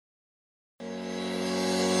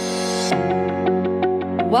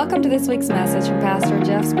Welcome to this week's message from Pastor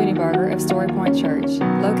Jeff Spooneybarger of Story Point Church,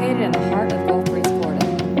 located in the heart of Gulf Breeze, Florida.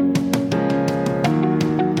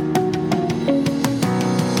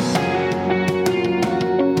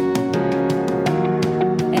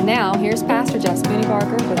 And now, here's Pastor Jeff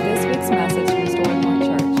Spooneybarger with this week's message from Story Point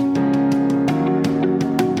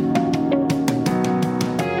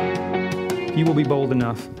Church. You will be bold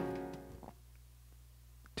enough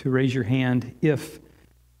to raise your hand if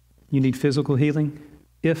you need physical healing,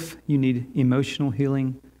 if you need emotional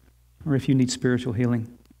healing, or if you need spiritual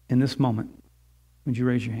healing in this moment. Would you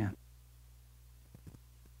raise your hand?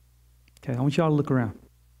 Okay, I want you all to look around.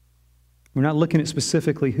 We're not looking at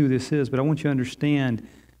specifically who this is, but I want you to understand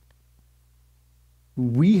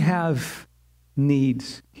we have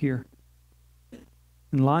needs here.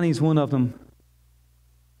 And Lonnie's one of them.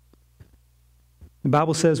 The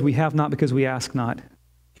Bible says we have not because we ask not.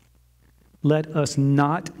 Let us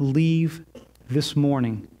not leave this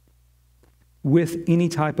morning with any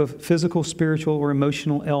type of physical, spiritual, or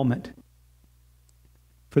emotional ailment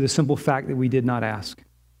for the simple fact that we did not ask.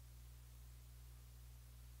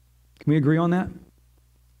 Can we agree on that?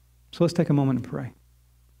 So let's take a moment and pray.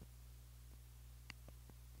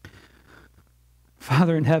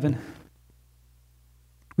 Father in heaven,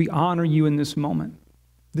 we honor you in this moment.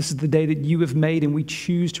 This is the day that you have made, and we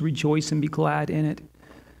choose to rejoice and be glad in it.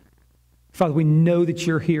 Father, we know that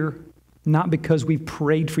you're here, not because we've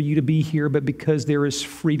prayed for you to be here, but because there is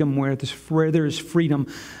freedom. Where there is freedom,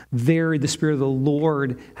 there the Spirit of the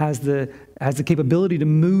Lord has the capability to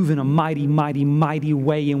move in a mighty, mighty, mighty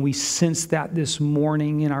way. And we sense that this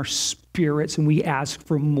morning in our spirits, and we ask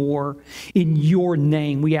for more in your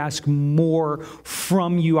name. We ask more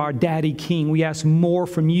from you, our Daddy King. We ask more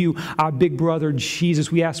from you, our big brother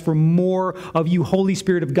Jesus. We ask for more of you, Holy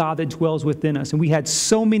Spirit of God, that dwells within us. And we had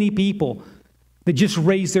so many people that just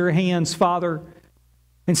raised their hands, Father,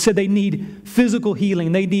 and said they need physical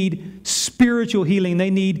healing, they need spiritual healing, they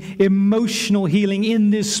need emotional healing in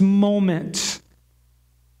this moment.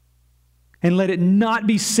 And let it not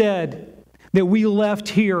be said that we left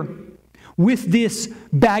here with this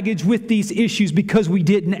baggage, with these issues, because we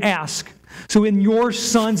didn't ask. So in your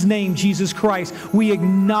Son's name, Jesus Christ, we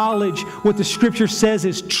acknowledge what the Scripture says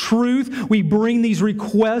is truth. We bring these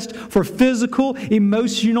requests for physical,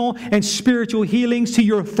 emotional, and spiritual healings to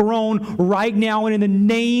your throne right now. And in the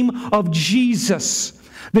name of Jesus,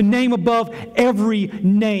 the name above every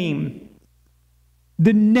name,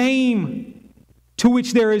 the name to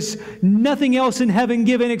which there is nothing else in heaven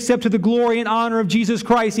given except to the glory and honor of Jesus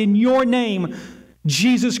Christ, in your name,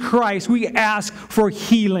 Jesus Christ, we ask for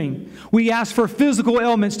healing. We ask for physical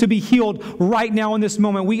ailments to be healed right now in this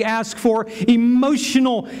moment. We ask for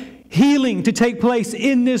emotional healing to take place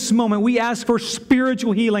in this moment. We ask for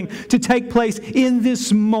spiritual healing to take place in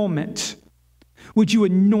this moment. Would you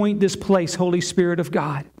anoint this place, Holy Spirit of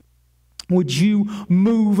God? Would you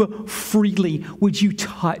move freely? Would you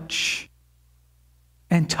touch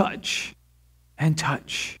and touch and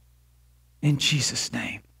touch in Jesus'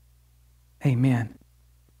 name? Amen.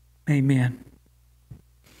 Amen.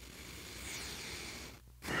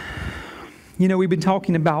 You know, we've been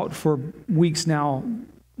talking about for weeks now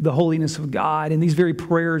the holiness of God, and these very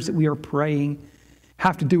prayers that we are praying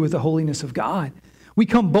have to do with the holiness of God. We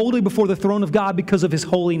come boldly before the throne of God because of His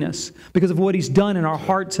holiness, because of what He's done in our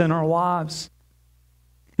hearts and our lives.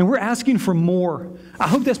 And we're asking for more. I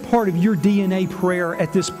hope that's part of your DNA prayer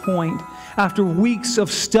at this point. After weeks of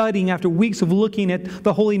studying, after weeks of looking at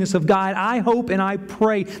the holiness of God, I hope and I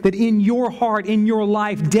pray that in your heart, in your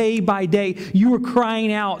life, day by day, you are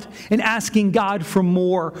crying out and asking God for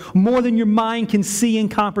more than your mind can see and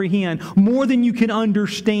comprehend, more than you can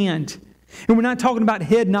understand. And we're not talking about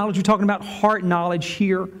head knowledge, we're talking about heart knowledge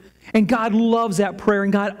here. And God loves that prayer,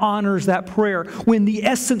 and God honors that prayer when the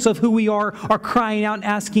essence of who we are crying out and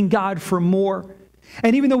asking God for more.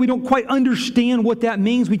 And even though we don't quite understand what that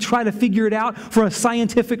means, we try to figure it out from a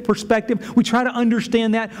scientific perspective. We try to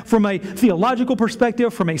understand that from a theological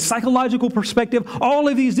perspective, from a psychological perspective, all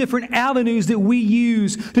of these different avenues that we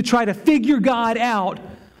use to try to figure God out.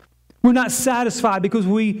 We're not satisfied because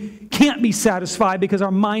we can't be satisfied because our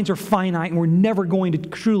minds are finite and we're never going to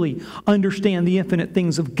truly understand the infinite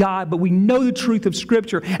things of God. But we know the truth of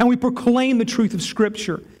Scripture and we proclaim the truth of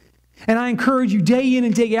Scripture. And I encourage you day in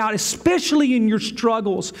and day out, especially in your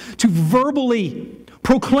struggles, to verbally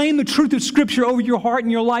proclaim the truth of Scripture over your heart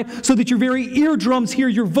and your life so that your very eardrums hear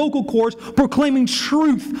your vocal cords proclaiming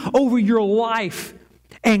truth over your life.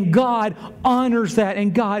 And God honors that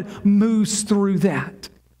and God moves through that.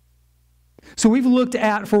 So we've looked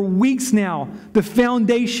at for weeks now the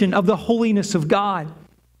foundation of the holiness of God.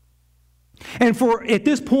 And at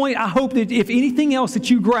this point, I hope that if anything else that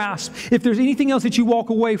you grasp, if there's anything else that you walk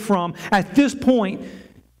away from, at this point,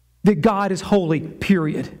 that God is holy,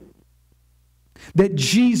 period. That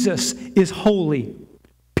Jesus is holy,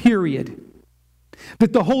 period.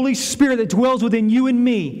 That the Holy Spirit that dwells within you and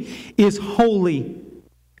me is holy,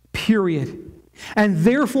 period. And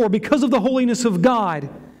therefore, because of the holiness of God,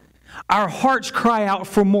 our hearts cry out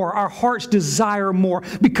for more. Our hearts desire more.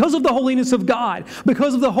 Because of the holiness of God,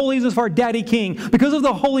 because of the holiness of our Daddy King, because of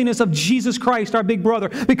the holiness of Jesus Christ, our big brother,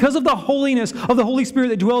 because of the holiness of the Holy Spirit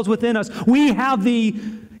that dwells within us, we have the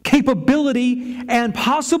capability and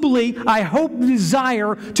possibly, I hope,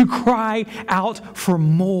 desire to cry out for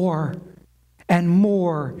more and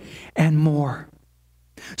more and more.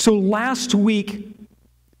 So last week,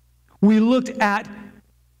 we looked at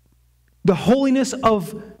the holiness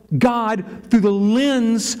of God through the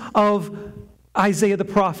lens of Isaiah the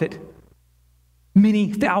prophet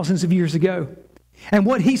many thousands of years ago, and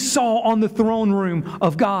what he saw on the throne room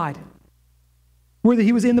of God. Whether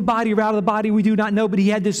he was in the body or out of the body, we do not know, but he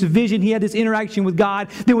had this vision, he had this interaction with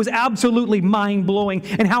God that was absolutely mind-blowing.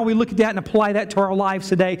 And how we look at that and apply that to our lives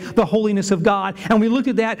today, the holiness of God. And we looked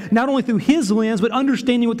at that not only through his lens, but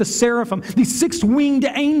understanding what the seraphim, these six-winged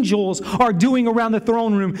angels, are doing around the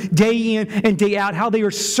throne room day in and day out, how they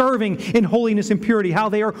are serving in holiness and purity, how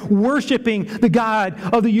they are worshiping the God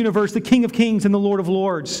of the universe, the King of Kings and the Lord of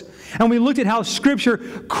Lords. And we looked at how Scripture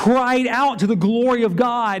cried out to the glory of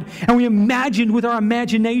God, and we imagined with our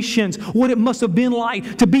imaginations what it must have been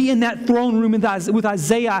like to be in that throne room with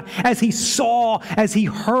Isaiah as he saw, as he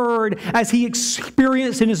heard, as he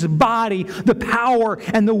experienced in his body the power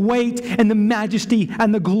and the weight and the majesty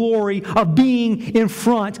and the glory of being in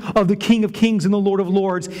front of the King of Kings and the Lord of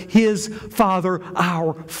Lords, his Father,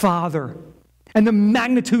 our Father, and the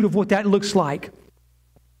magnitude of what that looks like.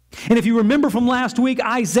 And if you remember from last week,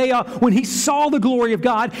 Isaiah, when he saw the glory of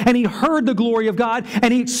God and he heard the glory of God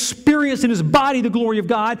and he experienced in his body the glory of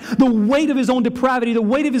God, the weight of his own depravity, the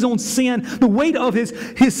weight of his own sin, the weight of his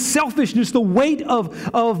selfishness, the weight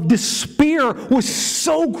of despair was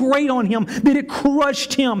so great on him that it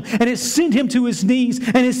crushed him and it sent him to his knees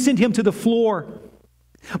and it sent him to the floor.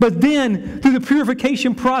 But then, through the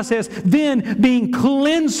purification process, then being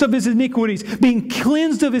cleansed of his iniquities, being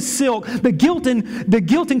cleansed of his silk, the guilt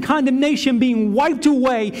and condemnation being wiped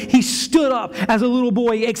away, he stood up as a little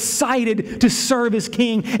boy, excited to serve his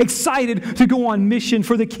king, excited to go on mission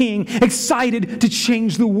for the king, excited to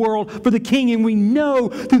change the world for the king. And we know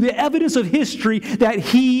through the evidence of history that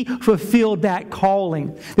he fulfilled that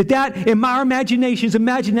calling. That in my imaginations,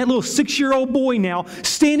 imagine that little 6-year-old boy now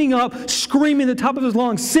standing up, screaming at the top of his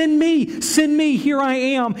lungs, send me, here I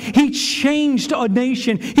am. He changed a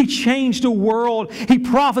nation. He changed a world. He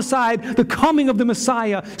prophesied the coming of the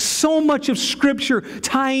Messiah. So much of Scripture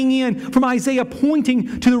tying in from Isaiah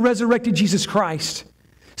pointing to the resurrected Jesus Christ.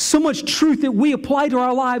 So much truth that we apply to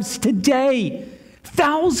our lives today,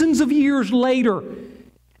 thousands of years later,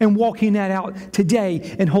 and walking that out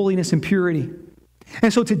today in holiness and purity.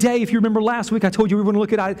 And so today, if you remember last week, I told you we were going to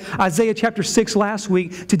look at Isaiah chapter 6 last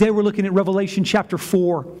week. Today we're looking at Revelation chapter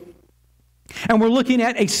 4. And we're looking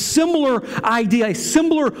at a similar idea, a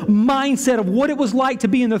similar mindset of what it was like to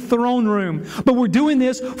be in the throne room. But we're doing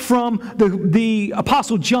this from the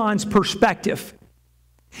Apostle John's perspective.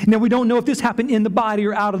 Now, we don't know if this happened in the body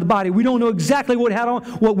or out of the body. We don't know exactly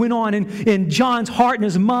what went on in John's heart and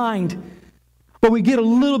his mind. But we get a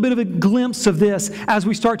little bit of a glimpse of this as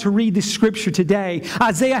we start to read the Scripture today.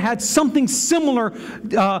 Isaiah had something similar,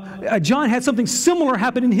 John had something similar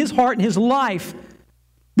happen in his heart and his life.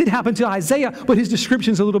 It did happen to Isaiah, but his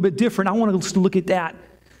description is a little bit different. I want us to look at that.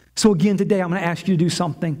 So again, today I'm going to ask you to do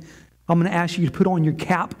something. I'm going to ask you to put on your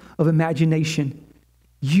cap of imagination.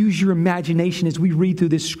 Use your imagination as we read through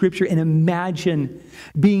this Scripture and imagine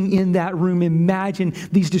being in that room. Imagine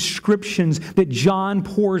these descriptions that John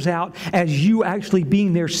pours out as you actually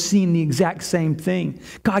being there seeing the exact same thing.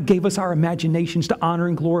 God gave us our imaginations to honor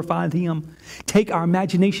and glorify Him. Take our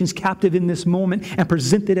imaginations captive in this moment and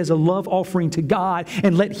present it as a love offering to God,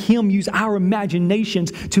 and let Him use our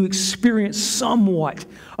imaginations to experience somewhat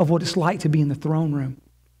of what it's like to be in the throne room.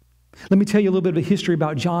 Let me tell you a little bit of a history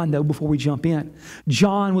about John, though, before we jump in.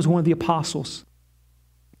 John was one of the apostles.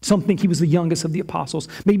 Some think he was the youngest of the apostles,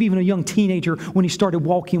 maybe even a young teenager when he started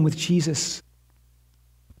walking with Jesus.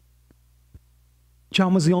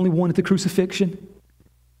 John was the only one at the crucifixion,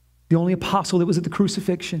 the only apostle that was at the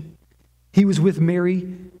crucifixion. He was with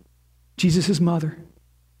Mary, Jesus' mother.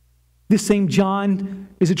 This same John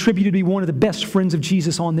is attributed to be one of the best friends of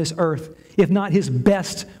Jesus on this earth, if not his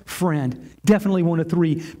best friend. Definitely one of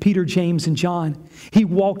three, Peter, James, and John. He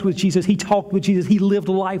walked with Jesus. He talked with Jesus. He lived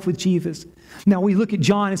life with Jesus. Now we look at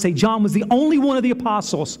John and say John was the only one of the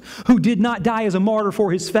apostles who did not die as a martyr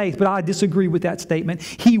for his faith, but I disagree with that statement.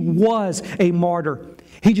 He was a martyr.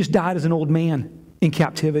 He just died as an old man in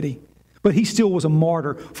captivity. But he still was a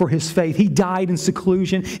martyr for his faith. He died in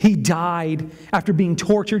seclusion. He died after being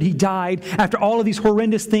tortured. He died after all of these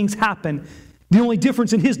horrendous things happened. The only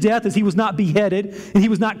difference in his death is he was not beheaded, and he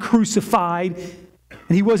was not crucified,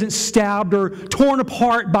 and he wasn't stabbed or torn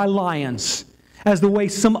apart by lions, as the way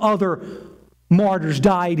some other martyrs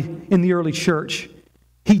died in the early church.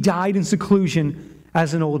 He died in seclusion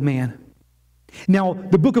as an old man. Now,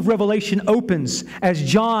 the book of Revelation opens as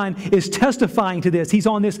John is testifying to this. He's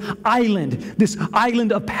on this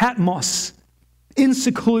island of Patmos, in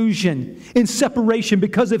seclusion, in separation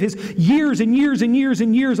because of his years and years and years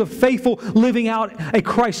and years of faithful living out a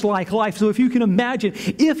Christ-like life. So if you can imagine,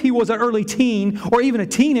 if he was an early teen or even a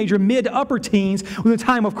teenager, mid to upper teens, when the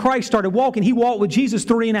time of Christ started walking, he walked with Jesus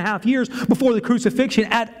 3.5 years before the crucifixion.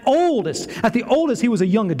 At the oldest, he was a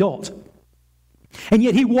young adult. And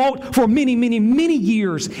yet he walked for many, many, many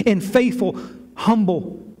years in faithful,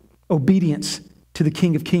 humble obedience to the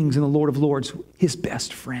King of Kings and the Lord of Lords, his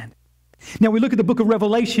best friend. Now we look at the book of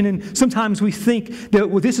Revelation, and sometimes we think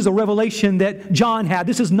that this is a revelation that John had.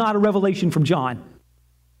 This is not a revelation from John.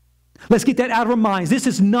 Let's get that out of our minds. This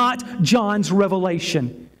is not John's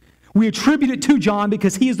revelation. We attribute it to John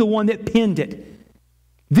because he is the one that penned it.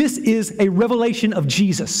 This is a revelation of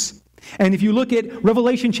Jesus. And if you look at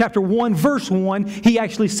Revelation chapter 1, verse 1, he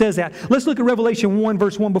actually says that. Let's look at Revelation 1,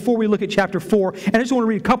 verse 1 before we look at chapter 4. And I just want to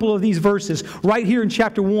read a couple of these verses right here in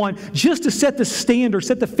chapter 1 just to set the standard,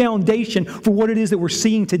 set the foundation for what it is that we're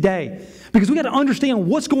seeing today. Because we got to understand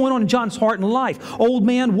what's going on in John's heart and life. Old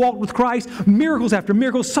man walked with Christ, miracles after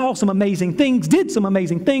miracles, saw some amazing things, did some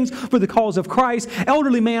amazing things for the cause of Christ.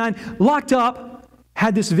 Elderly man, locked up,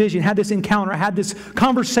 had this vision, had this encounter, had this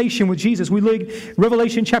conversation with Jesus. We look at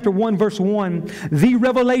Revelation chapter 1, verse 1, the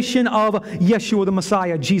revelation of Yeshua the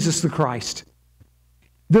Messiah, Jesus the Christ.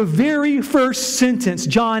 The very first sentence,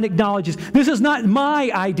 John acknowledges, this is not my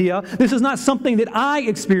idea. This is not something that I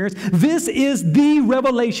experienced. This is the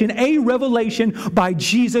revelation, a revelation by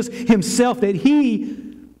Jesus himself that he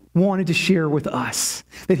wanted to share with us,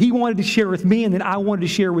 that he wanted to share with me and that I wanted to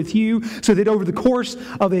share with you, so that over the course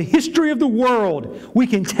of the history of the world, we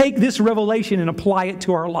can take this revelation and apply it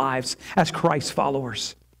to our lives as Christ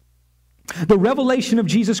followers. The revelation of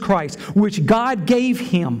Jesus Christ, which God gave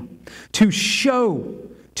him to show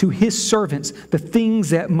to his servants the things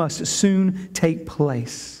that must soon take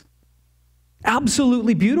place.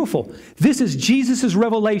 Absolutely beautiful. This is Jesus'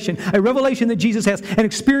 revelation, a revelation that Jesus has, an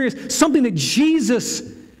experience, something that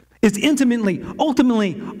Jesus is intimately,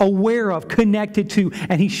 ultimately aware of, connected to,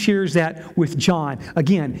 and he shares that with John.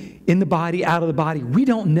 Again, in the body, out of the body. We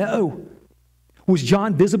don't know. Was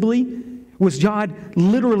John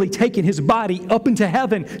literally taking his body up into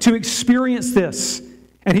heaven to experience this?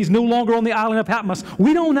 And he's no longer on the island of Patmos.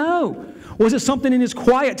 We don't know. Was it something in his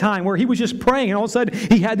quiet time where he was just praying and all of a sudden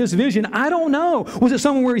he had this vision? I don't know. Was it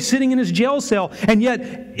somewhere where he's sitting in his jail cell and yet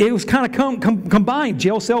it was kind of combined?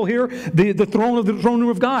 Jail cell here, the throne room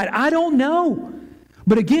of God. I don't know.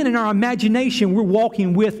 But again, in our imagination, we're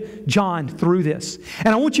walking with John through this. And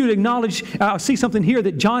I want you to acknowledge, see something here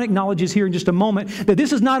that John acknowledges here in just a moment, that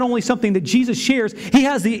this is not only something that Jesus shares, he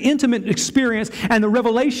has the intimate experience and the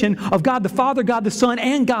revelation of God the Father, God the Son,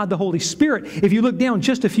 and God the Holy Spirit. If you look down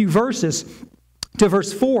just a few verses to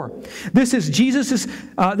verse 4, this is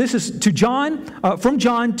to John, from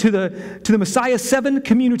John to the Messiah's 7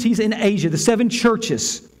 communities in Asia, the 7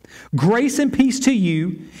 churches. Grace and peace to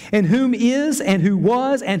you, and whom is, and who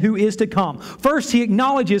was, and who is to come. First, he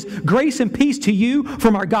acknowledges grace and peace to you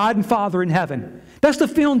from our God and Father in heaven. That's the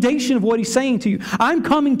foundation of what he's saying to you. I'm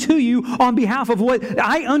coming to you on behalf of what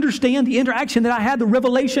I understand, the interaction that I had, the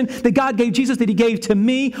revelation that God gave Jesus, that he gave to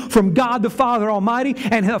me from God the Father Almighty.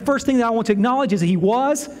 And the first thing that I want to acknowledge is that he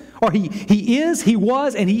was, or he is, he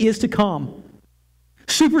was, and he is to come.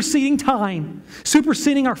 Superseding time,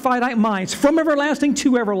 superseding our finite minds, from everlasting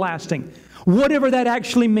to everlasting, whatever that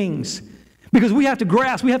actually means. Because we have to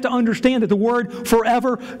grasp, we have to understand that the word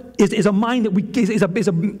forever is a mind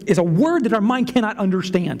that is a word that our mind cannot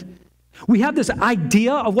understand. We have this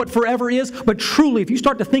idea of what forever is, but truly, if you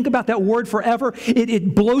start to think about that word forever,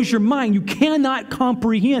 it blows your mind. You cannot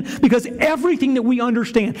comprehend, because everything that we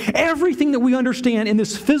understand in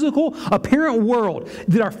this physical, apparent world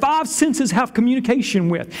that our five senses have communication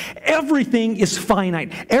with, everything is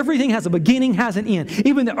finite. Everything has a beginning, has an end.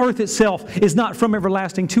 Even the earth itself is not from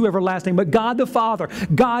everlasting to everlasting, but God the Father,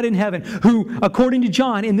 God in heaven, who, according to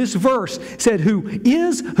John in this verse, said who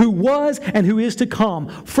is, who was, and who is to come,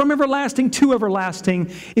 from everlasting to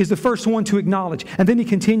everlasting, is the first one to acknowledge. And then he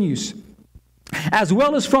continues, as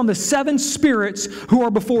well as from the seven spirits who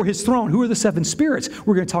are before his throne. Who are the seven spirits?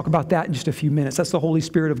 We're going to talk about that in just a few minutes. That's the Holy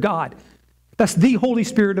Spirit of God. That's the Holy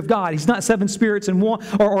Spirit of God. He's not seven spirits in one,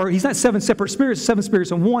 or he's not seven separate spirits, seven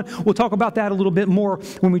spirits in one. We'll talk about that a little bit more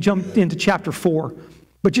when we jump into chapter 4.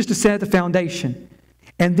 But just to set the foundation.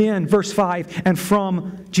 And then verse 5, and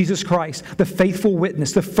from Jesus Christ, the faithful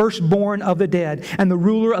witness, the firstborn of the dead, and the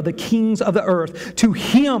ruler of the kings of the earth, to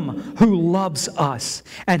him who loves us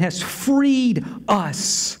and has freed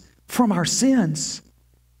us from our sins.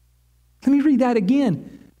 Let me read that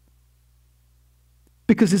again.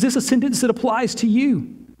 Because is this a sentence that applies to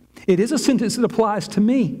you? It is a sentence that applies to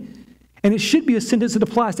me. And it should be a sentence that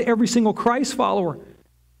applies to every single Christ follower.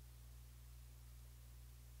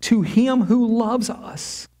 To him who loves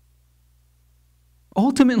us,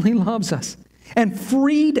 ultimately loves us, and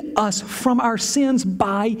freed us from our sins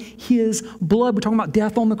by his blood. We're talking about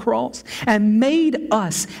death on the cross. And made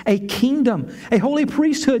us a kingdom, a holy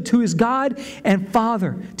priesthood to his God and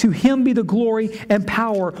Father. To him be the glory and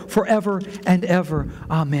power forever and ever.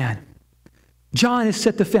 Amen. John has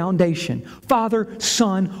set the foundation. Father,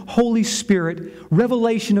 Son, Holy Spirit,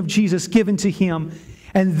 revelation of Jesus given to him.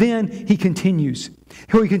 And then he continues.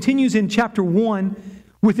 He continues in chapter 1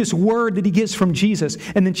 with this word that he gets from Jesus.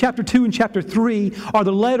 And then chapter 2 and chapter 3 are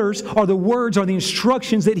the letters, are the words, are the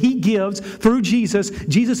instructions that he gives through Jesus.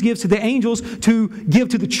 Jesus gives to the angels to give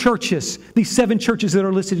to the churches, these 7 churches that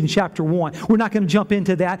are listed in chapter 1. We're not going to jump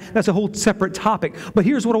into that. That's a whole separate topic. But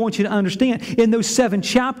here's what I want you to understand. In those 7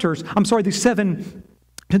 chapters, to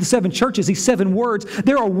the 7 churches, these 7 words,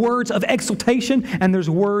 there are words of exaltation and there's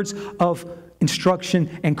words of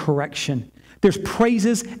instruction and correction. There's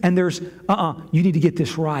praises and there's, you need to get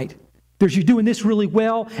this right. There's, you're doing this really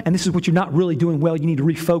well, and this is what you're not really doing well. You need to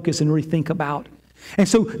refocus and rethink about. And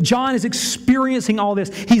so John is experiencing all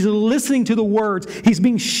this. He's listening to the words. He's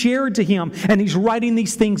being shared to him, and he's writing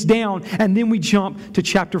these things down. And then we jump to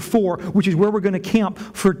chapter 4, which is where we're going to camp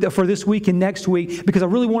for this week and next week, because I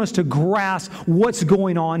really want us to grasp what's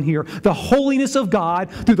going on here. The holiness of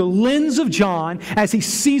God through the lens of John as he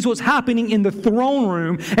sees what's happening in the throne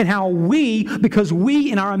room, and how we, because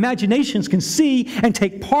we in our imaginations can see and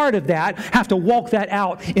take part of that, have to walk that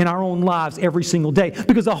out in our own lives every single day.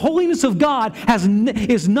 Because the holiness of God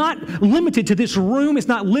is not limited to this room. It's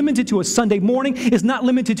not limited to a Sunday morning. It's not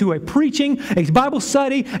limited to a preaching, a Bible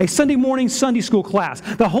study, a Sunday morning Sunday school class.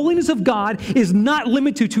 The holiness of God is not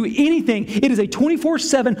limited to anything. It is a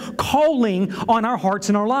 24/7 calling on our hearts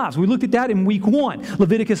and our lives. We looked at that in week 1,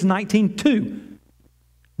 Leviticus 19:2.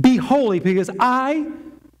 Be holy because I,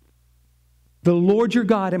 the Lord your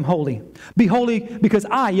God, am holy. Be holy because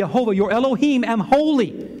I, Jehovah, your Elohim, am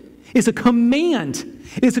holy. It's a command.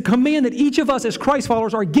 It's a command that each of us as Christ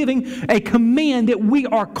followers are giving, a command that we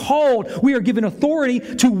are called. We are given authority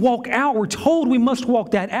to walk out. We're told we must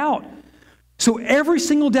walk that out. So every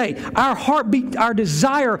single day, our heartbeat, our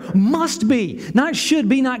desire must be, not should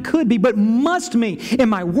be, not could be, but must be in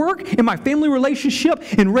my work, in my family relationship,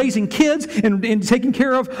 in raising kids, in taking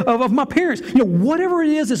care of my parents. You know, whatever it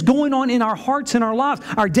is that's going on in our hearts and our lives,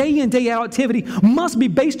 our day in, day out activity must be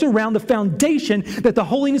based around the foundation that the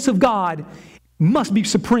holiness of God must be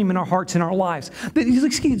supreme in our hearts and our lives.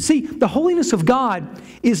 See, the holiness of God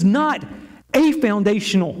is not a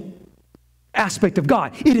foundational aspect of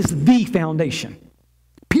God. It is the foundation.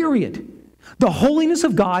 Period. The holiness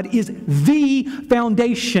of God is the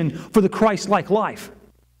foundation for the Christ-like life.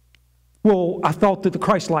 Well, I thought that the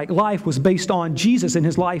Christ-like life was based on Jesus and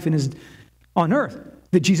his life on earth.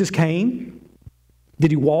 That Jesus came,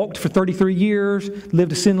 that he walked for 33 years,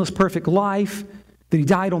 lived a sinless, perfect life, that he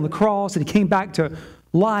died on the cross, that he came back to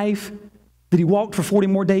life, that he walked for 40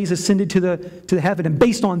 more days, ascended to the heaven. And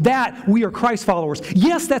based on that, we are Christ followers.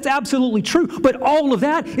 Yes, that's absolutely true. But all of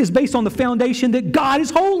that is based on the foundation that God is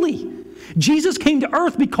holy. Jesus came to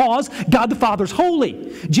earth because God the Father is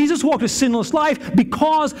holy. Jesus walked a sinless life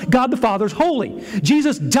because God the Father is holy.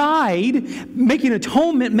 Jesus died making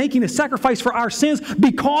atonement, making a sacrifice for our sins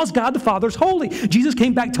because God the Father is holy. Jesus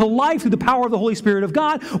came back to life through the power of the Holy Spirit of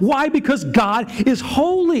God. Why? Because God is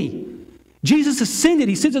holy. Jesus ascended.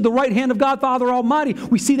 He sits at the right hand of God, Father Almighty.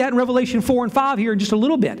 We see that in Revelation 4 and 5 here in just a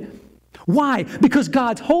little bit. Why? Because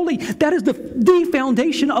God's holy. That is the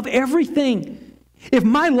foundation of everything. If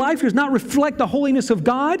my life does not reflect the holiness of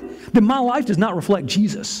God, then my life does not reflect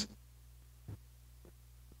Jesus.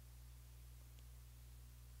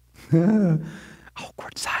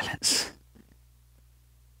 Awkward silence.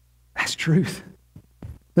 That's truth.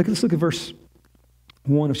 Let's look at verse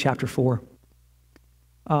 1 of chapter 4.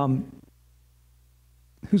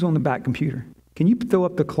 Who's on the back computer? Can you throw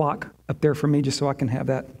up the clock up there for me just so I can have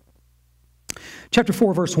that? Chapter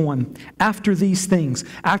 4, verse 1. After these things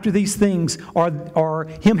are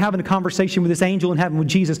him having a conversation with this angel in heaven with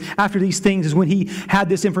Jesus. After these things is when he had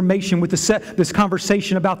this information with this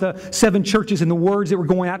conversation about the 7 churches and the words that were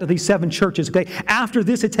going out to these 7 churches. Okay? After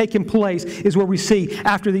this had taken place is where we see,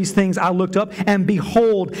 after these things I looked up, and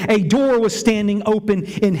behold, a door was standing open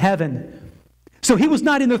in heaven. So he was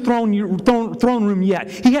not in the throne room yet.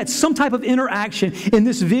 He had some type of interaction in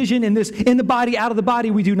this vision, in the body, out of the body.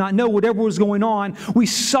 We do not know whatever was going on. We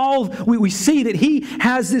see that he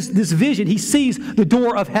has this vision. He sees the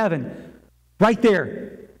door of heaven right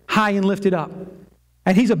there, high and lifted up.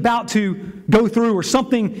 And he's about to go through, or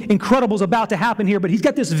something incredible is about to happen here, but he's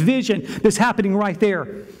got this vision that's happening right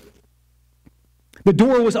there. The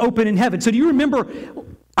door was open in heaven. So do you remember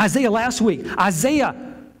Isaiah last week? Isaiah,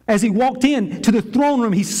 as he walked in to the throne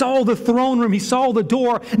room, he saw the throne room, he saw the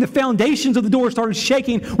door, and the foundations of the door started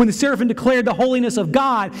shaking when the seraphim declared the holiness of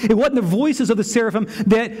God. It wasn't the voices of the seraphim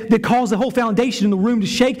that caused the whole foundation in the room to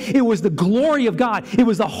shake. It was the glory of God. It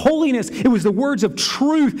was the holiness. It was the words of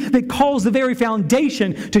truth that caused the very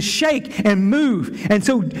foundation to shake and move. And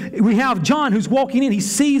so we have John who's walking in. He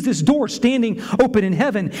sees this door standing open in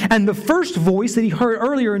heaven. And the first voice that he heard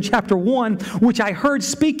earlier in chapter 1, which I heard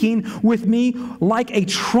speaking with me like a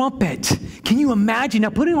trumpet. Can you imagine? Now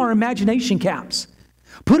put in our imagination caps.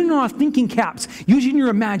 Put in our thinking caps. Using your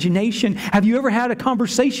imagination. Have you ever had a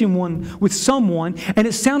conversation with someone and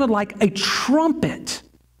it sounded like a trumpet?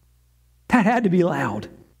 That had to be loud.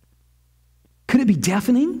 Could it be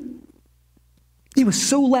deafening? It was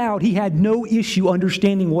so loud he had no issue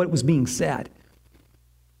understanding what was being said.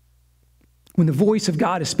 When the voice of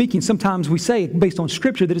God is speaking, sometimes we say, based on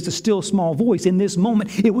Scripture, that it's a still small voice. In this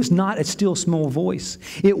moment, it was not a still small voice.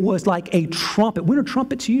 It was like a trumpet. When are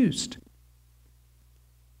trumpets used?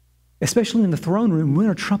 Especially in the throne room, when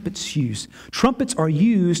are trumpets used? Trumpets are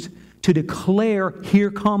used to declare,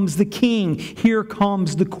 here comes the king, here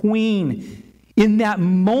comes the queen. In that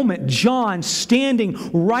moment, John standing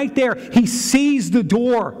right there, he sees the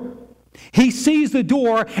door. He sees the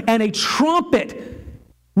door and a trumpet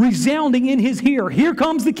resounding in his ear. Here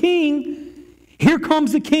comes the king. Here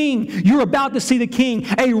comes the king. You're about to see the king.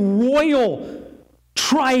 A royal,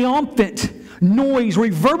 triumphant noise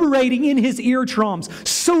reverberating in his eardrums.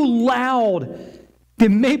 So loud that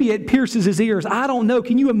maybe it pierces his ears. I don't know.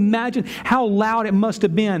 Can you imagine how loud it must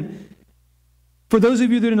have been? For those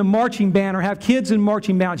of you that are in a marching band or have kids in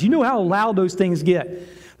marching bands, you know how loud those things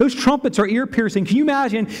get. Those trumpets are ear-piercing. Can you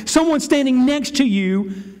imagine someone standing next to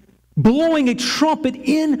you blowing a trumpet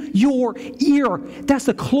in your ear? That's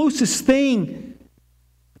the closest thing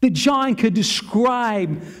that John could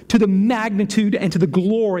describe to the magnitude and to the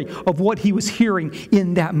glory of what he was hearing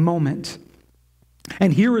in that moment.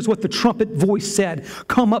 And here is what the trumpet voice said.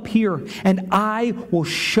 Come up here and I will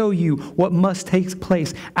show you what must take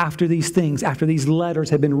place after these things, after these letters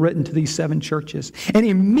have been written to these 7 churches. And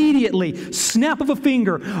immediately, snap of a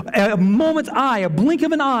finger, a moment's eye, a blink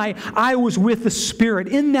of an eye, I was with the Spirit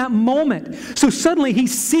in that moment. So suddenly he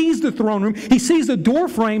sees the throne room. He sees the door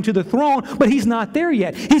frame to the throne, but he's not there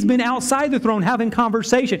yet. He's been outside the throne having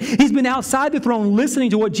conversation. He's been outside the throne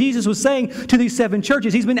listening to what Jesus was saying to these 7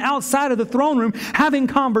 churches. He's been outside of the throne room having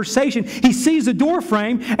conversation. He sees the door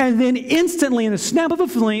frame, and then instantly, in the snap of a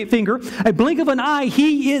finger, a blink of an eye,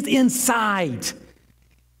 he is inside.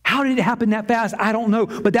 How did it happen that fast? I don't know,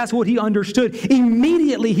 but that's what he understood.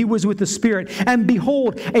 Immediately he was with the Spirit, and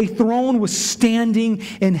behold, a throne was standing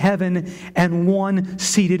in heaven, and one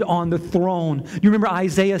seated on the throne. You remember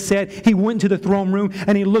Isaiah said he went to the throne room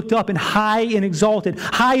and he looked up, and high and exalted,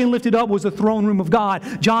 high and lifted up was the throne room of God.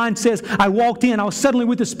 John says, I walked in, I was suddenly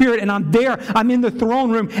with the Spirit, and I'm there, I'm in the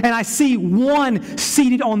throne room, and I see one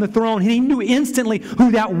seated on the throne, and he knew instantly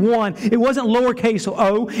who that one. It wasn't lowercase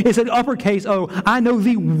o, it's an uppercase O. I know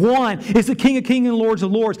the one is the King of Kings and Lords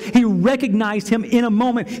of Lords. He recognized him in a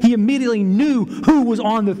moment. He immediately knew who was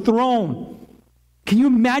on the throne. Can you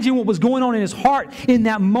imagine what was going on in his heart in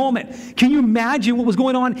that moment? Can you imagine what was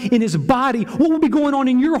going on in his body? What would be going on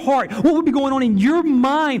in your heart? What would be going on in your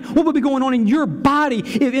mind? What would be going on in your body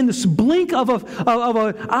if in this blink of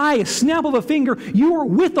an eye, a snap of a finger, you were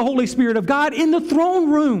with the Holy Spirit of God in the throne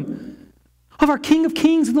room of our King of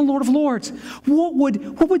Kings and the Lord of Lords? What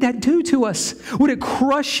would that do to us? Would it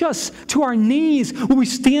crush us to our knees? Would we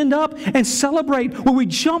stand up and celebrate? Would we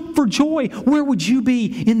jump for joy? Where would you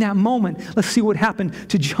be in that moment? Let's see what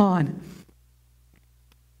happened to John.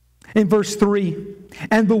 In verse 3,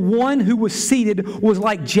 and the one who was seated was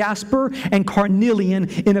like jasper and carnelian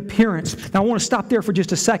in appearance. Now I want to stop there for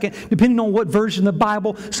just a second. Depending on what version of the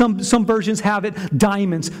Bible, some versions have it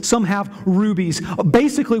diamonds, some have rubies.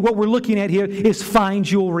 Basically what we're looking at here is fine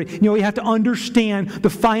jewelry. You know, you have to understand the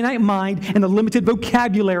finite mind and the limited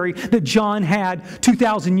vocabulary that John had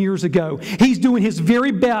 2,000 years ago. He's doing his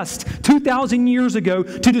very best 2,000 years ago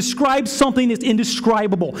to describe something that's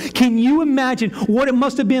indescribable. Can you imagine what it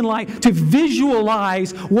must have been like to visualize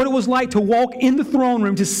what it was like to walk in the throne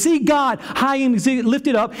room, to see God high and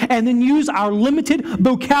lifted up, and then use our limited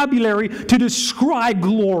vocabulary to describe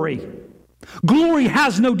glory? Glory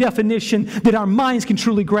has no definition that our minds can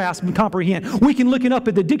truly grasp and comprehend. We can look it up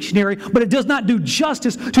at the dictionary, but it does not do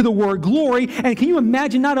justice to the word glory. And can you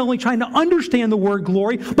imagine not only trying to understand the word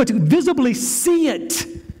glory, but to visibly see it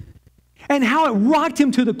and how it rocked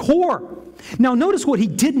him to the core? Now notice what he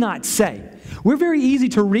did not say. We're very easy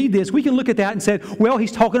to read this. We can look at that and say, well,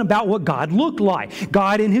 he's talking about what God looked like.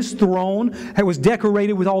 God in his throne was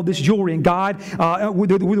decorated with all this jewelry, and God,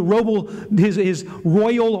 his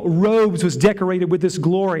royal robes was decorated with this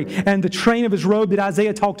glory. And the train of his robe that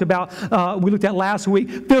Isaiah talked about, we looked at last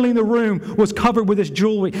week, filling the room, was covered with this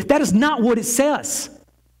jewelry. That is not what it says.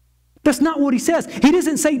 That's not what he says. He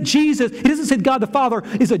doesn't say Jesus, he doesn't say God the Father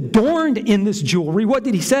is adorned in this jewelry. What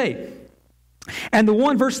did he say? And the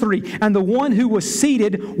one, verse 3, and the one who was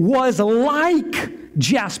seated was like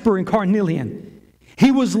jasper and carnelian.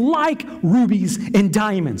 He was like rubies and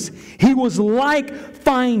diamonds. He was like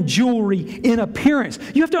fine jewelry in appearance.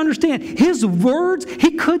 You have to understand, his words,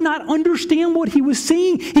 he could not understand what he was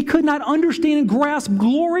seeing. He could not understand and grasp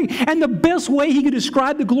glory. And the best way he could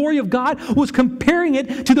describe the glory of God was comparing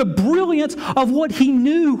it to the brilliance of what he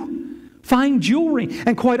knew. Fine jewelry.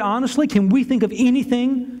 And quite honestly, can we think of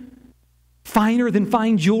anything finer than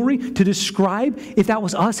fine jewelry to describe if that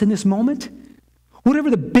was us in this moment? Whatever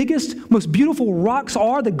the biggest, most beautiful rocks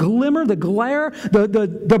are, the glimmer, the glare,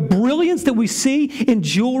 the brilliance that we see in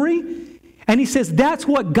jewelry. And he says that's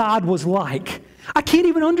what God was like. I can't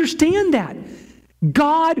even understand that.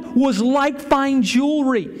 God was like fine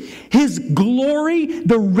jewelry. His glory,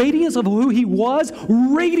 the radiance of who he was,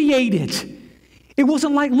 radiated. It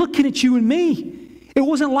wasn't like looking at you and me. It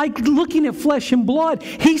wasn't like looking at flesh and blood.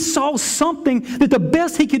 He saw something that the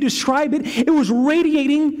best he could describe it was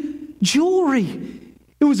radiating jewelry.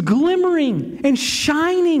 It was glimmering and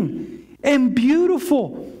shining and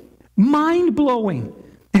beautiful, mind-blowing.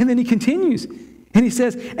 And then he continues and he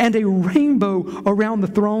says, and a rainbow around the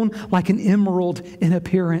throne like an emerald in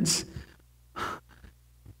appearance.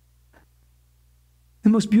 The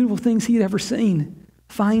most beautiful things he had ever seen,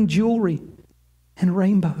 fine jewelry and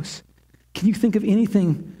rainbows. Can you think of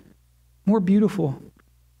anything more beautiful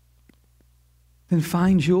than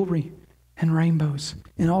fine jewelry and rainbows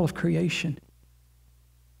in all of creation?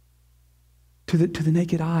 To the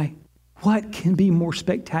naked eye, what can be more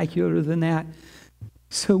spectacular than that?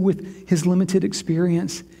 So with his limited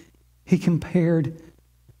experience, he compared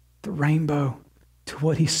the rainbow to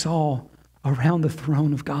what he saw around the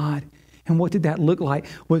throne of God. And what did that look like?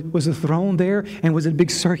 Was the throne there, and was it a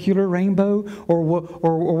big circular rainbow? Or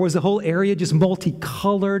was the whole area just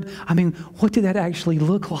multicolored? I mean, what did that actually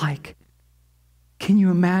look like? Can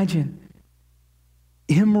you imagine?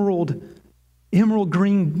 Emerald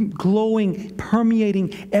green, glowing,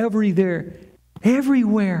 permeating everywhere.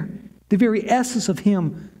 The very essence of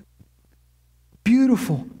him.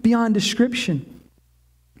 Beautiful, beyond description.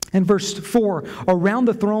 And verse 4, around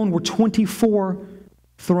the throne were 24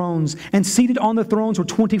 thrones, and seated on the thrones were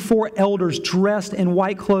 24 elders dressed in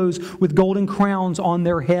white clothes with golden crowns on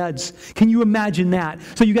their heads. Can you imagine that?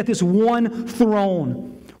 So you got this one throne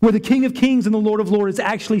where the King of Kings and the Lord of Lords is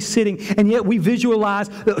actually sitting, and yet we visualize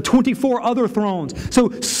 24 other thrones.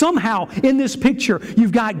 So somehow in this picture,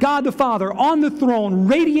 you've got God the Father on the throne,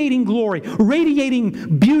 radiating glory,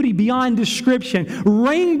 radiating beauty beyond description,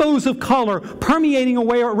 rainbows of color permeating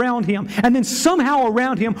away around him, and then somehow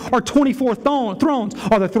around him are 24 thrones.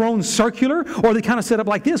 Are the thrones circular, or are they kind of set up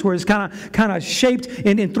like this, where it's kind of shaped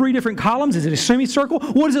in three different columns? Is it a semicircle?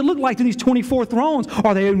 What does it look like to these 24 thrones?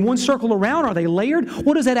 Are they in one circle around? Are they layered?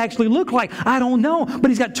 What does that that actually look like? I don't know. But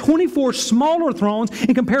he's got 24 smaller thrones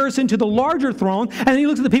in comparison to the larger throne. And then he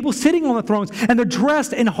looks at the people sitting on the thrones, and they're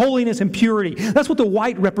dressed in holiness and purity. That's what the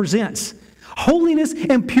white represents. Holiness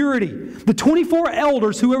and purity. The 24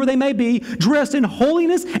 elders, whoever they may be, dressed in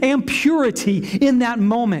holiness and purity in that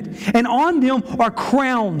moment. And on them are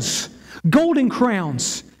crowns, golden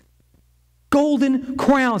crowns. Golden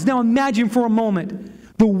crowns. Now imagine for a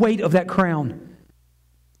moment the weight of that crown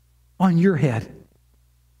on your head.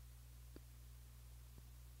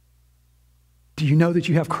 Do you know that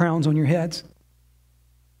you have crowns on your heads?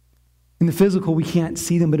 In the physical, we can't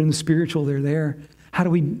see them, but in the spiritual, they're there. How do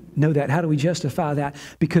we know that? How do we justify that?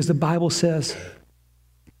 Because the Bible says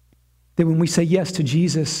that when we say yes to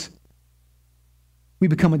Jesus, we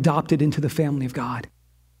become adopted into the family of God.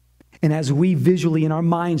 And as we visually in our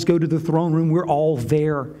minds go to the throne room, we're all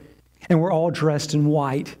there. And we're all dressed in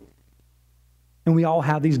white. And we all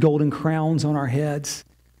have these golden crowns on our heads.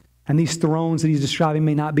 And these thrones that he's describing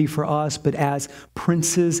may not be for us, but as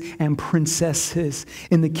princes and princesses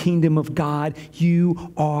in the kingdom of God,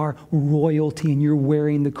 you are royalty and you're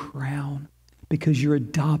wearing the crown because you're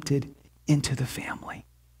adopted into the family.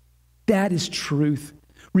 That is truth,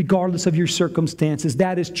 regardless of your circumstances.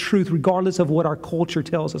 That is truth, regardless of what our culture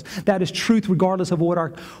tells us. That is truth, regardless of what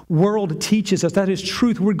our world teaches us. That is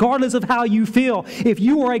truth, regardless of how you feel. If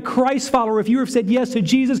you are a Christ follower, if you have said yes to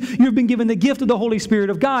Jesus, you have been given the gift of the Holy Spirit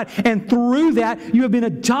of God. And through that, you have been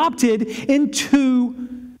adopted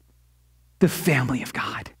into the family of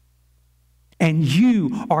God. And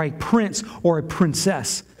you are a prince or a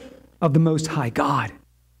princess of the Most High God.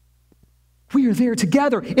 We are there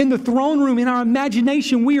together in the throne room, in our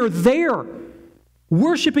imagination. We are there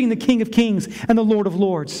worshiping the King of Kings and the Lord of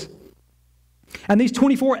Lords. And these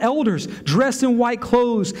 24 elders dressed in white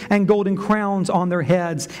clothes and golden crowns on their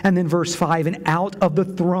heads. And then verse 5, and out of the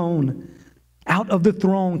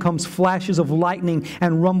throne comes flashes of lightning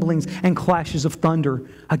and rumblings and clashes of thunder.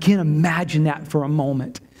 Again, imagine that for a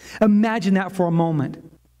moment. Imagine that for a moment.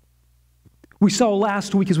 We saw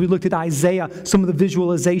last week as we looked at Isaiah some of the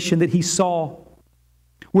visualization that he saw,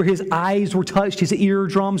 where his eyes were touched, his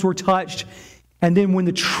eardrums were touched, and then when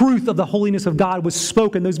the truth of the holiness of God was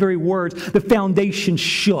spoken, those very words, the foundation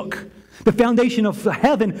shook. The foundation of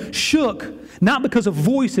heaven shook, not because of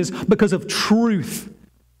voices, because of truth.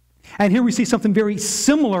 And here we see something very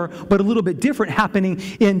similar, but a little bit different happening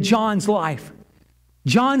in John's life.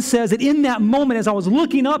 John says that in that moment, as I was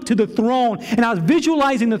looking up to the throne and I was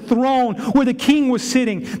visualizing the throne where the king was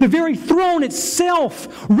sitting, the very throne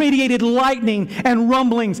itself radiated lightning and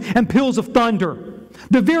rumblings and peals of thunder.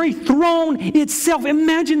 The very throne itself,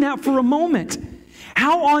 imagine that for a moment.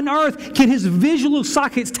 How on earth can his visual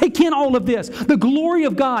sockets take in all of this? The glory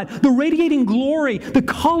of God, the radiating glory, the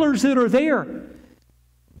colors that are there.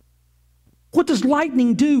 What does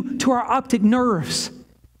lightning do to our optic nerves?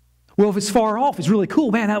 Well, if it's far off, it's really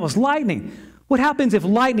cool. Man, that was lightning. What happens if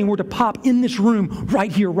lightning were to pop in this room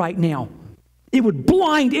right here, right now? It would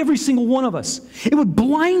blind every single one of us. It would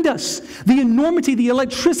blind us. The enormity, the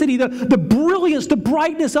electricity, the brilliance, the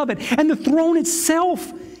brightness of it. And the throne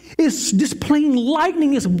itself is displaying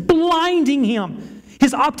lightning, is blinding him.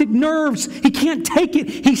 His optic nerves, he can't take it.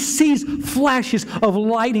 He sees flashes of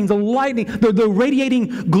lightning, the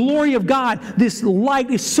radiating glory of God. This light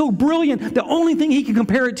is so brilliant, the only thing he can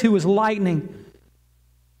compare it to is lightning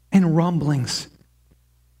and rumblings.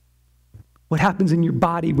 What happens in your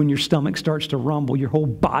body when your stomach starts to rumble? Your whole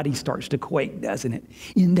body starts to quake, doesn't it?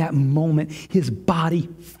 In that moment, his body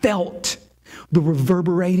felt the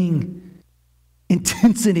reverberating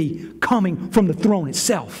intensity coming from the throne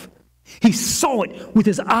itself. He saw it with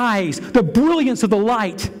his eyes, the brilliance of the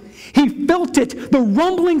light. He felt it, the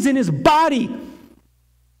rumblings in his body,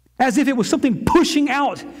 as if it was something pushing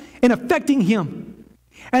out and affecting him.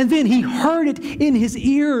 And then he heard it in his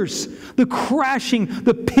ears, the crashing,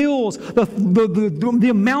 the peals, the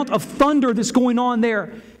amount of thunder that's going on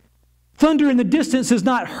there. Thunder in the distance does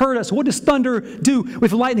not hurt us. What does thunder do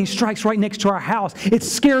if lightning strikes right next to our house? It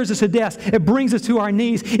scares us to death. It brings us to our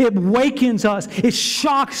knees. It wakens us. It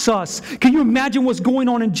shocks us. Can you imagine what's going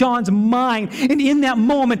on in John's mind? And in that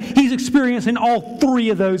moment, he's experiencing all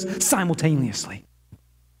three of those simultaneously.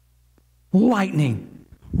 Lightning,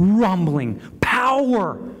 rumbling,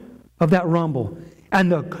 power of that rumble,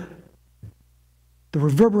 and the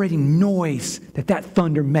reverberating noise that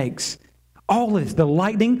thunder makes. All of this, the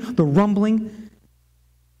lightning, the rumbling,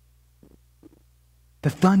 the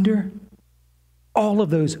thunder, all of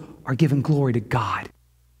those are giving glory to God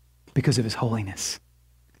because of his holiness.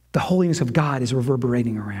 The holiness of God is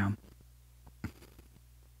reverberating around.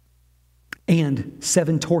 and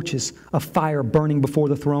 7 torches of fire burning before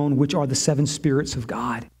the throne, which are the 7 spirits of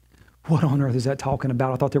God. What on earth is that talking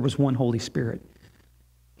about? I thought there was one Holy Spirit.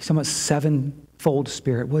 He's talking about 7-fold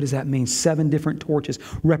Spirit. What does that mean? 7 different torches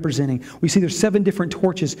representing. We see there's 7 different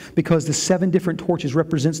torches because the 7 different torches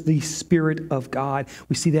represents the Spirit of God.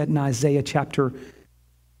 We see that in Isaiah chapter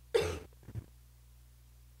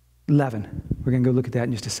 11. We're going to go look at that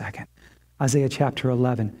in just a second. Isaiah chapter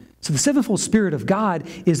 11. So the 7-fold Spirit of God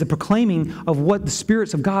is the proclaiming of what the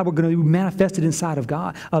spirits of God were going to be manifested inside of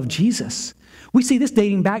God, of Jesus. We see this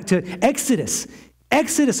dating back to Exodus.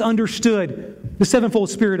 Exodus understood the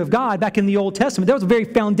 7-fold Spirit of God back in the Old Testament. That was a very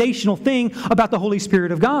foundational thing about the Holy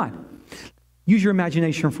Spirit of God. Use your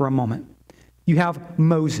imagination for a moment. You have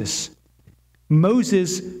Moses.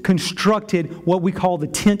 Moses constructed what we call the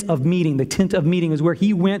tent of meeting. The tent of meeting is where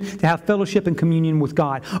he went to have fellowship and communion with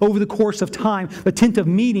God. Over the course of time, the tent of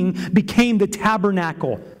meeting became the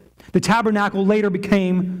tabernacle. The tabernacle later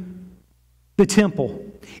became the temple.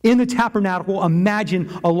 In the tabernacle,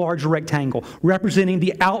 imagine a large rectangle representing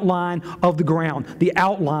the outline of the ground, the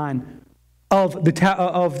outline of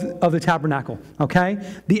the tabernacle, okay?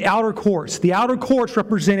 The outer courts. The outer courts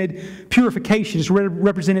represented purification. It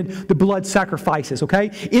represented the blood sacrifices,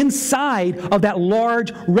 okay? Inside of that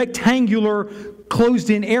large rectangular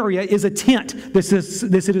closed-in area is a tent. This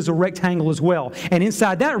is a rectangle as well. And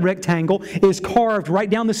inside that rectangle is carved right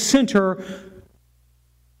down the center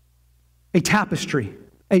a tapestry,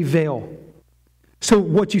 a veil. So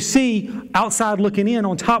what you see outside looking in,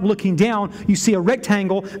 on top looking down, you see a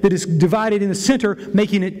rectangle that is divided in the center,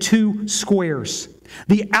 making it 2 squares.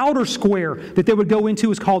 The outer square that they would go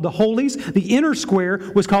into is called the Holies. The inner square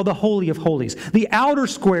was called the Holy of Holies. The outer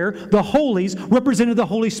square, the Holies, represented the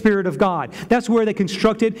Holy Spirit of God. That's where they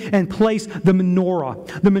constructed and placed the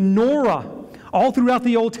menorah. The menorah, all throughout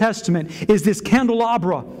the Old Testament, is this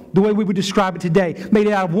candelabra, the way we would describe it today, made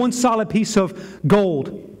out of one solid piece of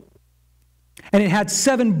gold. And it had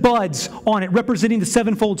 7 buds on it, representing the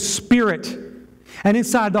 7-fold Spirit. And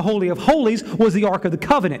inside the Holy of Holies was the Ark of the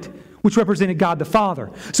Covenant, which represented God the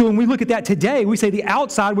Father. So when we look at that today, we say the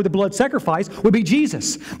outside where the blood sacrifice would be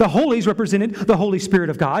Jesus. The Holies represented the Holy Spirit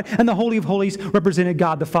of God, and the Holy of Holies represented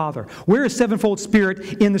God the Father. Where is 7-fold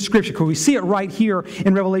Spirit in the Scripture? Because we see it right here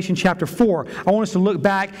in Revelation chapter 4. I want us to look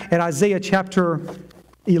back at Isaiah chapter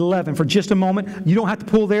 11 for just a moment. You don't have to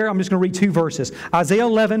pull there. I'm just going to read 2 verses. Isaiah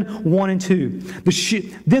 11, 1 and 2.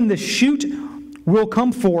 Then the shoot will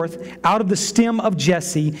come forth out of the stem of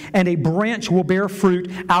Jesse, and a branch will bear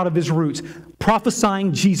fruit out of his roots,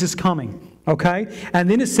 prophesying Jesus coming. Okay? And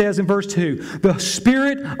then it says in verse 2, the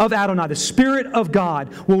Spirit of Adonai, the Spirit of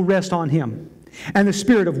God, will rest on him. And the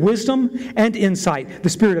Spirit of wisdom and insight, the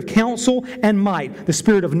Spirit of counsel and might, the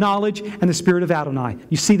Spirit of knowledge and the Spirit of Adonai.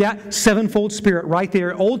 You see that 7-fold Spirit right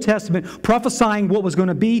there, Old Testament, prophesying what was going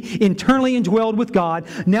to be internally indwelled with God,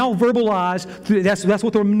 now verbalized. That's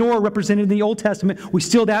what the menorah represented in the Old Testament. We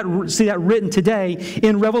still see that written today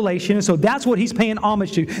in Revelation. And so that's what he's paying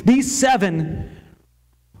homage to. These 7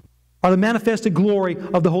 are the manifested glory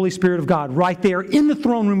of the Holy Spirit of God right there in the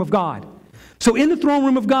throne room of God. So in the throne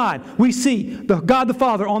room of God, we see God the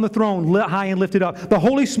Father on the throne, high and lifted up. The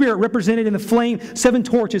Holy Spirit represented in the flame, 7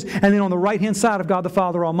 torches. And then on the right-hand side of God the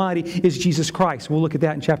Father Almighty is Jesus Christ. We'll look at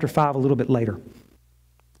that in chapter 5 a little bit later.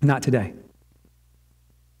 Not today.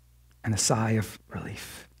 And a sigh of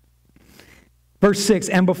relief. Verse 6,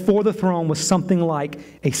 and before the throne was something like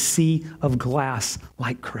a sea of glass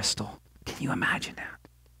like crystal. Can you imagine that?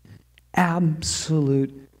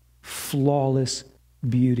 Absolute, flawless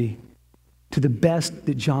beauty. To the best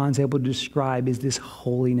that John's able to describe is this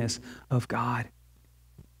holiness of God.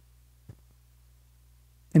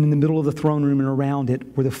 And in the middle of the throne room and around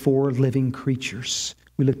it were the 4 living creatures.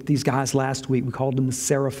 We looked at these guys last week. We called them the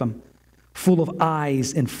seraphim, full of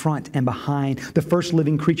eyes in front and behind. The first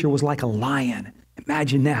living creature was like a lion.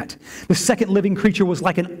 Imagine that. The second living creature was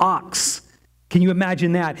like an ox. Can you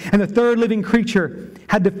imagine that? And the third living creature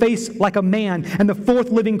had the face like a man. And the fourth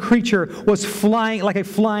living creature was flying like a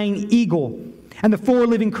flying eagle. And the 4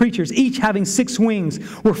 living creatures, each having 6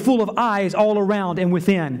 wings, were full of eyes all around and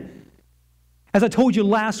within. As I told you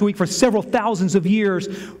last week, for several thousands of years,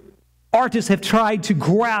 artists have tried to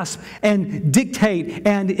grasp and dictate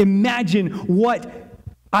and imagine what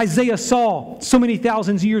Isaiah saw so many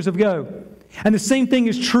thousands of years ago. And the same thing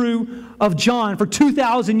is true of John. For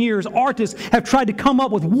 2,000 years, artists have tried to come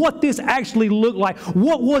up with what this actually looked like.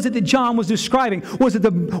 What was it that John was describing? Was it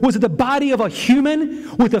the body of a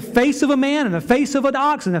human with the face of a man and the face of an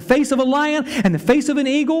ox and the face of a lion and the face of an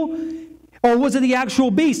eagle? Or was it the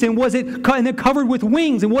actual beast? And was it covered with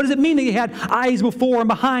wings? And what does it mean that he had eyes before and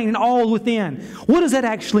behind and all within? What does that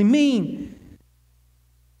actually mean?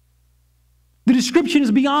 The description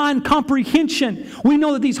is beyond comprehension. We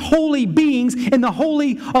know that these holy beings in the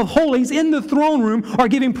Holy of Holies in the throne room are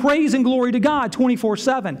giving praise and glory to God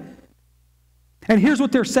 24/7. And here's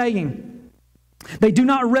what they're saying. They do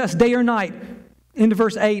not rest day or night, into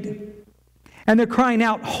verse 8. And they're crying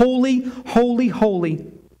out, holy, holy, holy,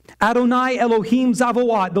 Adonai Elohim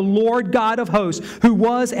Zavaot, the Lord God of hosts, who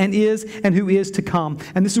was and who is to come.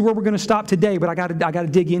 And this is where we're going to stop today, but I got to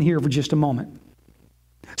dig in here for just a moment.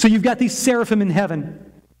 So you've got these seraphim in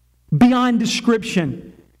heaven, beyond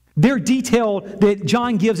description. Their detail that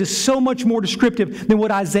John gives is so much more descriptive than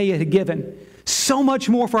what Isaiah had given. So much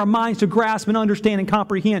more for our minds to grasp and understand and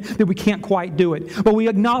comprehend that we can't quite do it. But we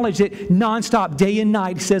acknowledge that nonstop, day and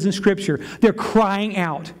night, it says in Scripture, they're crying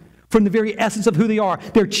out from the very essence of who they are.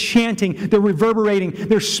 They're chanting, they're reverberating,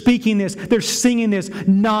 they're speaking this, they're singing this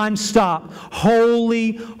nonstop.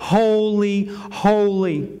 Holy, holy,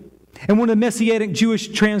 holy. And one of the Messianic Jewish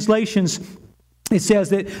translations, it says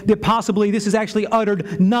that possibly this is actually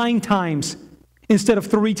uttered 9 times instead of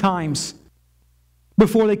 3 times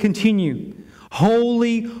before they continue.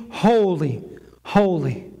 Holy, holy,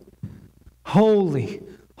 holy, holy,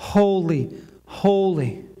 holy,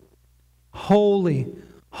 holy, holy,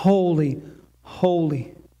 holy,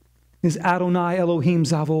 holy is Adonai Elohim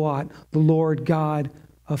Zavaot, the Lord God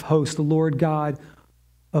of hosts, the Lord God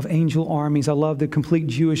of angel armies. I love the complete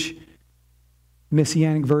Jewish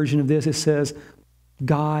Messianic version of this. It says,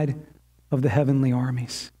 God of the heavenly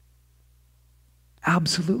armies.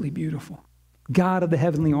 Absolutely beautiful. God of the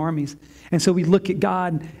heavenly armies. And so we look at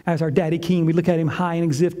God as our Daddy King. We look at Him high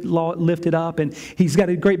and lifted up, and He's got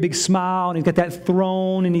a great big smile, and He's got that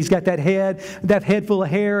throne, and He's got that head full of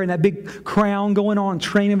hair, and that big crown going on.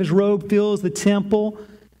 Train of His robe fills the temple.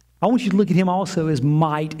 I want you to look at Him also as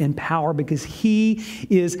might and power, because He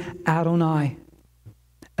is Adonai,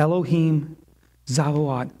 Elohim,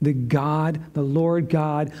 Zavaot, the God, the Lord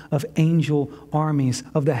God of angel armies,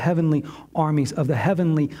 of the heavenly armies, of the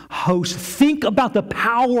heavenly host. Think about the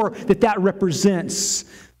power that represents.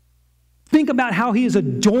 Think about how He is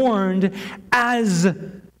adorned as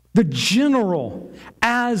the general,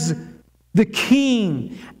 as the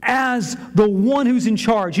king, as the one who's in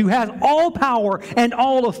charge, who has all power and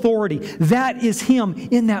all authority. That is Him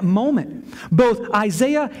in that moment. Both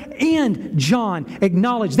Isaiah and John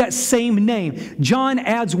acknowledge that same name. John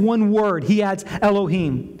adds one word. He adds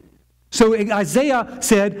Elohim. So Isaiah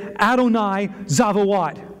said, Adonai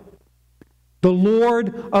Zavaot, the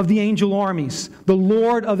Lord of the angel armies, the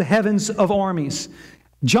Lord of the heavens of armies.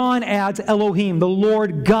 John adds Elohim, the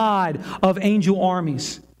Lord God of angel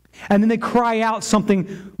armies. And then they cry out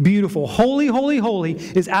something beautiful. Holy, holy, holy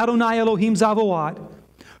is Adonai Elohim Zavaot,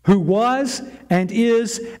 who was and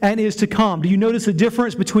is to come. Do you notice the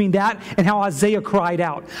difference between that and how Isaiah cried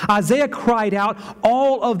out? Isaiah cried out,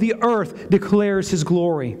 all of the earth declares His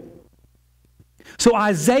glory. So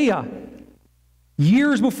Isaiah,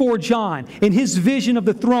 years before John, in his vision of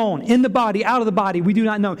the throne, in the body, out of the body, we do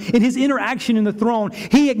not know. In his interaction in the throne,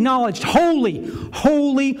 he acknowledged, holy,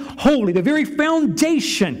 holy, holy, the very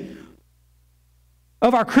foundation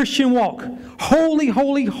of our Christian walk. Holy,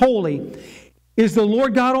 holy, holy is the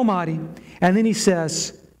Lord God Almighty. And then he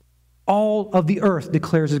says, all of the earth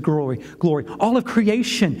declares His glory. All of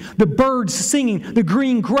creation, the birds singing, the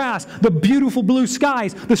green grass, the beautiful blue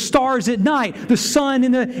skies, the stars at night, the sun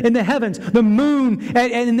in the heavens, the moon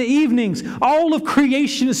and in the evenings. All of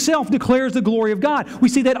creation itself declares the glory of God. We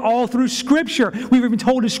see that all through Scripture. We've been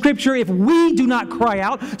told in Scripture, if we do not cry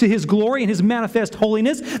out to His glory and His manifest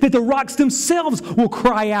holiness, that the rocks themselves will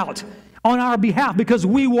cry out on our behalf, because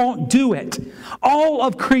we won't do it. All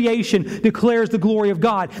of creation declares the glory of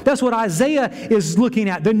God. That's what Isaiah is looking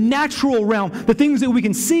at, the natural realm, the things that we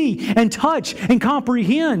can see and touch and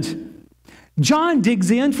comprehend. John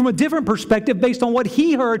digs in from a different perspective based on what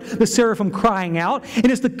he heard the seraphim crying out,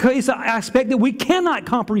 and it's the aspect that we cannot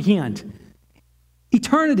comprehend.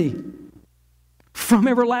 Eternity. From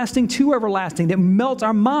everlasting to everlasting, that melts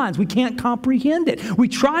our minds. We can't comprehend it. We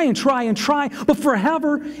try and try and try, but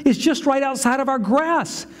forever is just right outside of our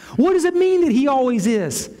grasp. What does it mean that He always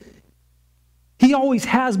is? He always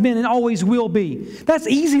has been and always will be. That's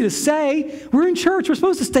easy to say. We're in church. We're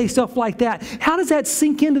supposed to say stuff like that. How does that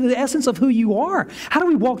sink into the essence of who you are? How do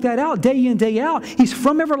we walk that out day in, day out? He's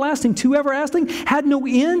from everlasting to everlasting, had no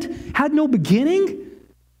end, had no beginning.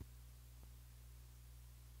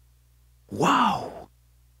 Wow.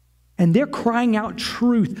 And they're crying out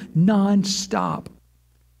truth nonstop,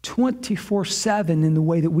 24/7 in the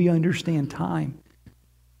way that we understand time.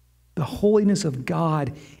 The holiness of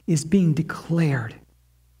God is being declared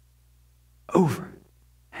over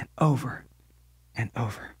and over and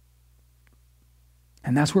over.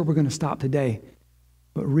 And that's where we're going to stop today.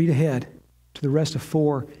 But read ahead to the rest of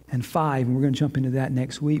 4 and 5, and we're going to jump into that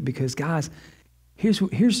next week because, guys, here's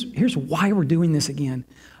why we're doing this again.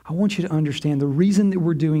 I want you to understand the reason that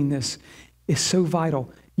we're doing this is so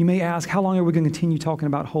vital. You may ask, how long are we going to continue talking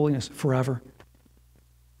about holiness? Forever.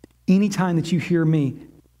 Anytime that you hear me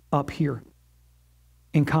up here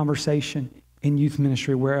in conversation, in youth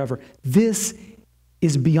ministry, wherever, this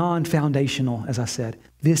is beyond foundational, as I said.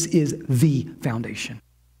 This is the foundation.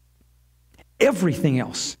 Everything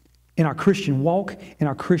else in our Christian walk, in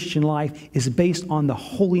our Christian life, is based on the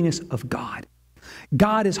holiness of God.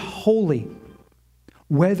 God is holy.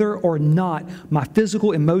 Whether or not my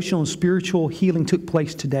physical, emotional, and spiritual healing took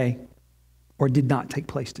place today or did not take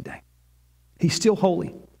place today. He's still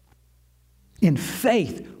holy. In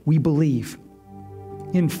faith, we believe.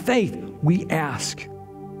 In faith, we ask.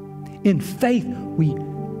 In faith, we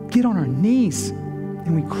get on our knees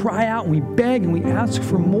and we cry out and we beg and we ask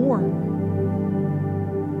for more.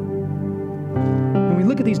 And we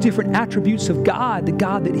look at these different attributes of God, the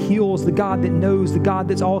God that heals, the God that knows, the God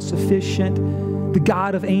that's all sufficient, the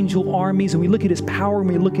God of angel armies, and we look at His power and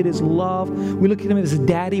we look at His love. We look at Him as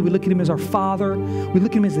Daddy. We look at Him as our Father. We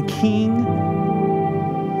look at Him as the King.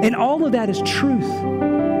 And all of that is truth.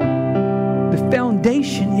 The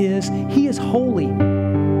foundation is He is holy.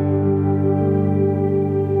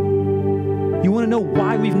 You want to know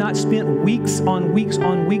why we've not spent weeks on weeks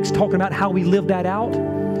on weeks talking about how we live that out?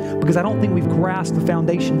 Because I don't think we've grasped the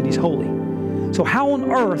foundation that He's holy. So how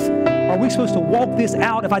on earth are we supposed to walk this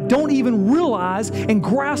out if I don't even realize and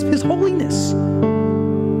grasp His holiness?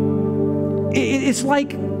 It's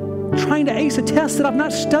like trying to ace a test that I've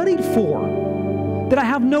not studied for, that I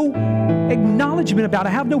have no acknowledgement about.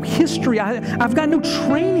 I have no history. I've got no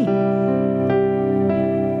training.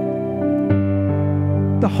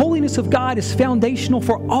 The holiness of God is foundational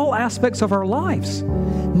for all aspects of our lives,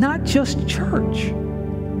 not just church.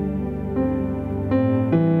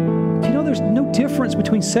 There's no difference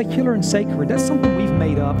between secular and sacred. That's something we've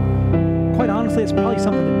made up. Quite honestly, it's probably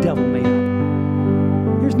something the devil made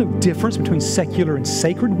up. There's no difference between secular and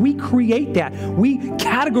sacred. We create that. We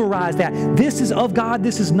categorize that. This is of God.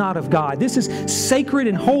 This is not of God. This is sacred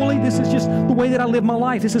and holy. This is just the way that I live my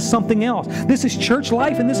life. This is something else. This is church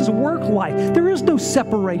life and this is work life. There is no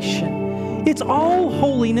separation. It's all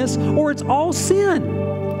holiness or it's all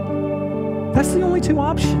sin. That's the only two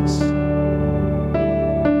options.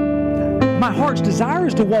 My heart's desire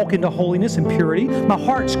is to walk into holiness and purity. My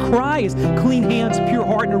heart's cry is clean hands, pure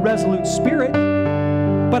heart, and a resolute spirit.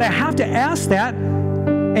 But I have to ask that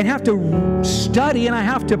and have to study and I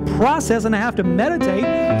have to process and I have to meditate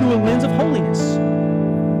through a lens of holiness.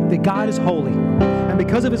 That God is holy. And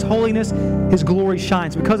because of His holiness, His glory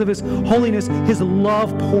shines. Because of His holiness, His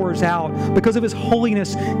love pours out. Because of His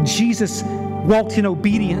holiness, Jesus walked in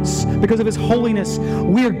obedience. Because of His holiness,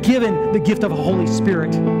 we are given the gift of a Holy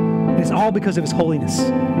Spirit. And it's all because of His holiness.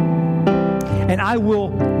 And I will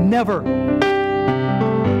never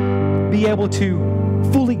be able to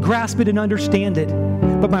fully grasp it and understand it.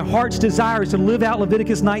 But my heart's desire is to live out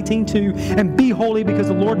Leviticus 19:2 and be holy because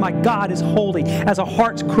the Lord my God is holy. As a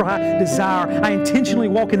heart's cry, desire, I intentionally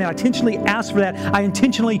walk in that. I intentionally ask for that. I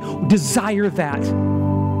intentionally desire that.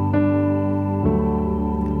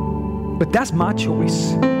 But that's my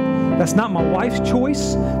choice. That's not my wife's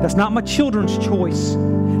choice. That's not my children's choice.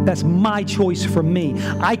 That's my choice for me.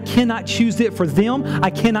 I cannot choose it for them. I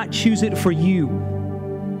cannot choose it for you.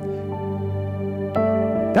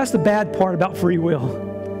 That's the bad part about free will.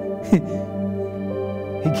 He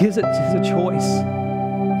gives it as a choice.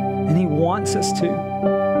 And He wants us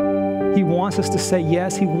to. He wants us to say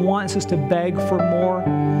yes. He wants us to beg for more.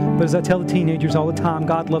 But as I tell the teenagers all the time,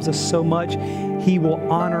 God loves us so much, He will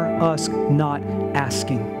honor us not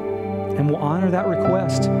asking. And will honor that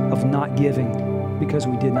request of not giving because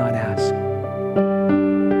we did not ask.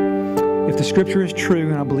 If the Scripture is true,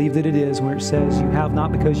 and I believe that it is, where it says you have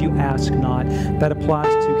not because you ask not, that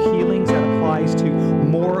applies to healings, that applies to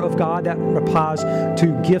more of God, that applies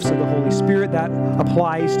to gifts of the Holy Spirit, that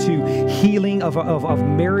applies to healing of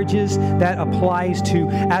marriages, that applies to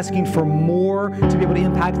asking for more to be able to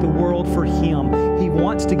impact the world for Him. He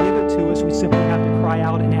wants to give it to us. We simply have to cry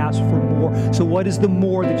out and ask for more. So what is the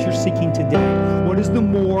more that you're seeking today? What is the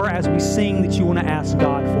more as we sing that you want to ask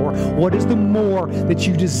God for? What is the more that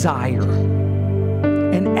you desire?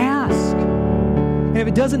 And ask. And if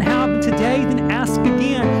it doesn't happen today, then ask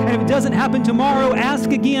again. And if it doesn't happen tomorrow,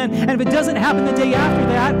 ask again. And if it doesn't happen the day after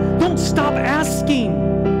that, don't stop asking.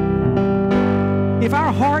 If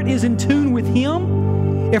our heart is in tune with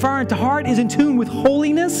Him, if our heart is in tune with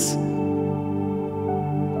holiness,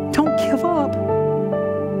 don't give up.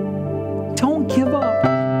 Don't give up.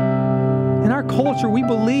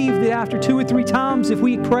 believe that after 2 or 3 times, if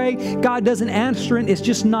we pray, God doesn't answer it, it's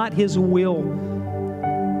just not His will.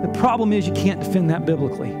 The problem is you can't defend that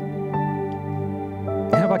biblically.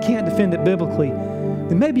 And if I can't defend it biblically,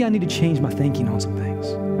 then maybe I need to change my thinking on some things.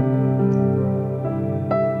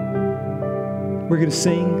 We're going to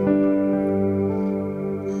sing.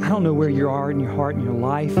 I don't know where you are in your heart and your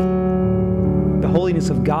life. The holiness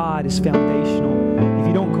of God is foundational. If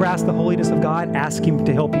you don't grasp the holiness of God, ask Him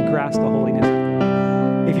to help you grasp the holiness.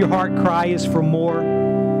 If your heart cry is for more,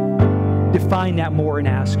 define that more and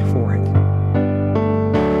ask for it.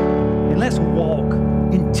 And let's walk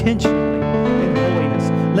intentionally in holiness.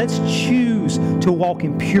 Let's choose to walk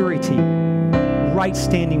in purity, right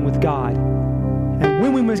standing with God. And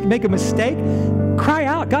when we make a mistake, cry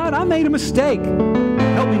out, God, I made a mistake.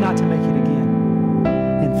 Help me not to make it again.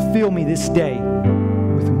 And fill me this day